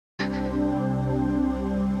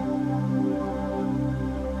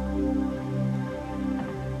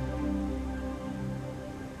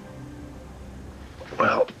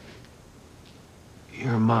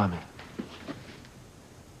mommy.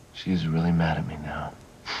 She's really mad at me now.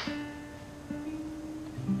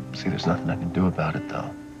 See, there's nothing I can do about it, though.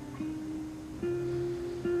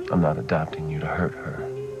 I'm not adopting you to hurt her.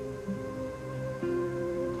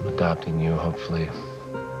 I'm adopting you, hopefully,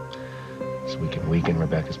 so we can weaken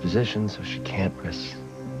Rebecca's position so she can't press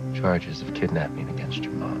charges of kidnapping against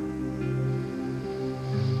your mom.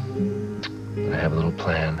 But I have a little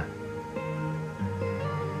plan.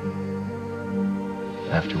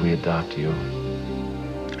 After we adopt you,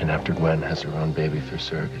 and after Gwen has her own baby through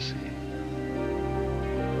surrogacy,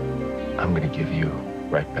 I'm gonna give you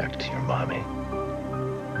right back to your mommy.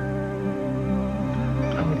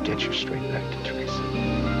 I'm gonna get you straight back to Teresa.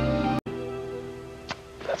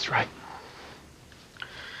 That's right.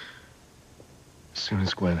 As soon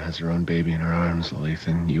as Gwen has her own baby in her arms,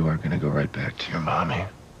 Lethan, you are gonna go right back to your mommy.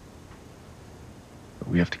 But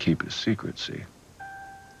we have to keep it a secret, see?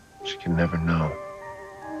 She can never know.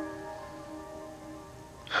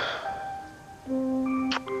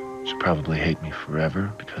 She'll probably hate me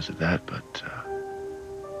forever because of that, but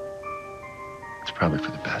it's probably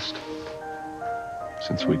for the best,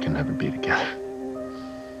 since we can never be together.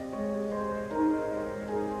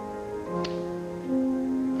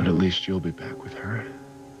 But at least you'll be back with her.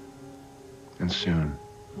 And soon.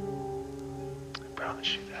 I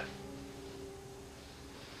promise you that.